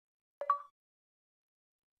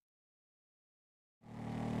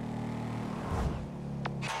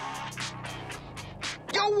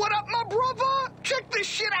Yo, what up, my brother? Check this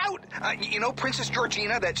shit out. You know Princess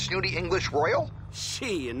Georgina, that snooty English royal?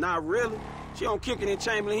 Shit, not really. She don't kick it in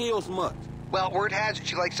Chamberlain Hills much. Well, word has it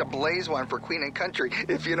she likes to blaze one for Queen and Country,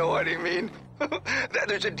 if you know what I mean.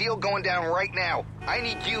 There's a deal going down right now. I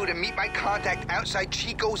need you to meet my contact outside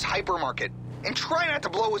Chico's Hypermarket. And try not to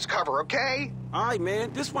blow his cover, okay? All right,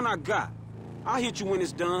 man. This one I got. I'll hit you when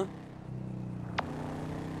it's done.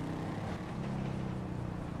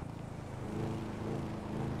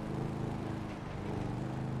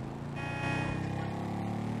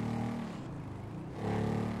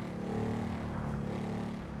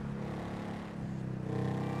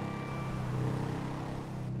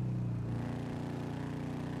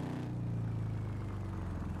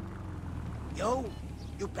 Yo,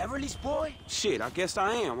 you Beverly's boy? Shit, I guess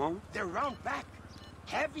I am, homie. They're round back.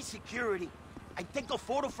 Heavy security. I'd take a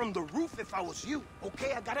photo from the roof if I was you.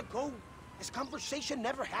 Okay, I gotta go. This conversation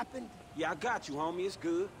never happened. Yeah, I got you, homie. It's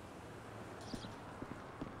good.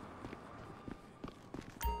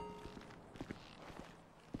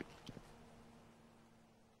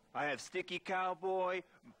 I have Sticky Cowboy,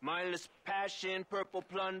 Mindless Passion, Purple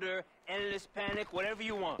Plunder, Endless Panic, whatever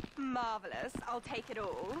you want. Marvelous. I'll take it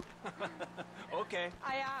all. Okay.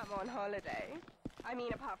 I am on holiday. I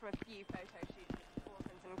mean, apart from a few photo shoots with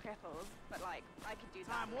orphans and cripples, but like, I could do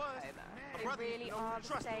that in October. They really are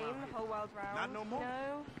the same the whole world round. Not no more?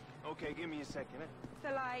 No. Okay, give me a second. So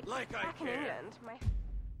like back in England, my...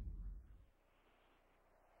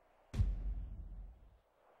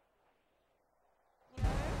 You know,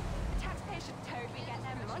 the taxpayers should totally get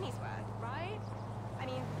their money's worth, right? I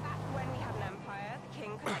mean, back when we had an empire, the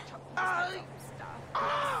king could like chop the heads off and stuff.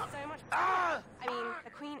 So much better. I mean, the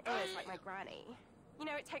queen is like my granny. You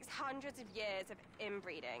know, it takes hundreds of years of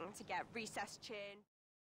inbreeding to get recessed chin.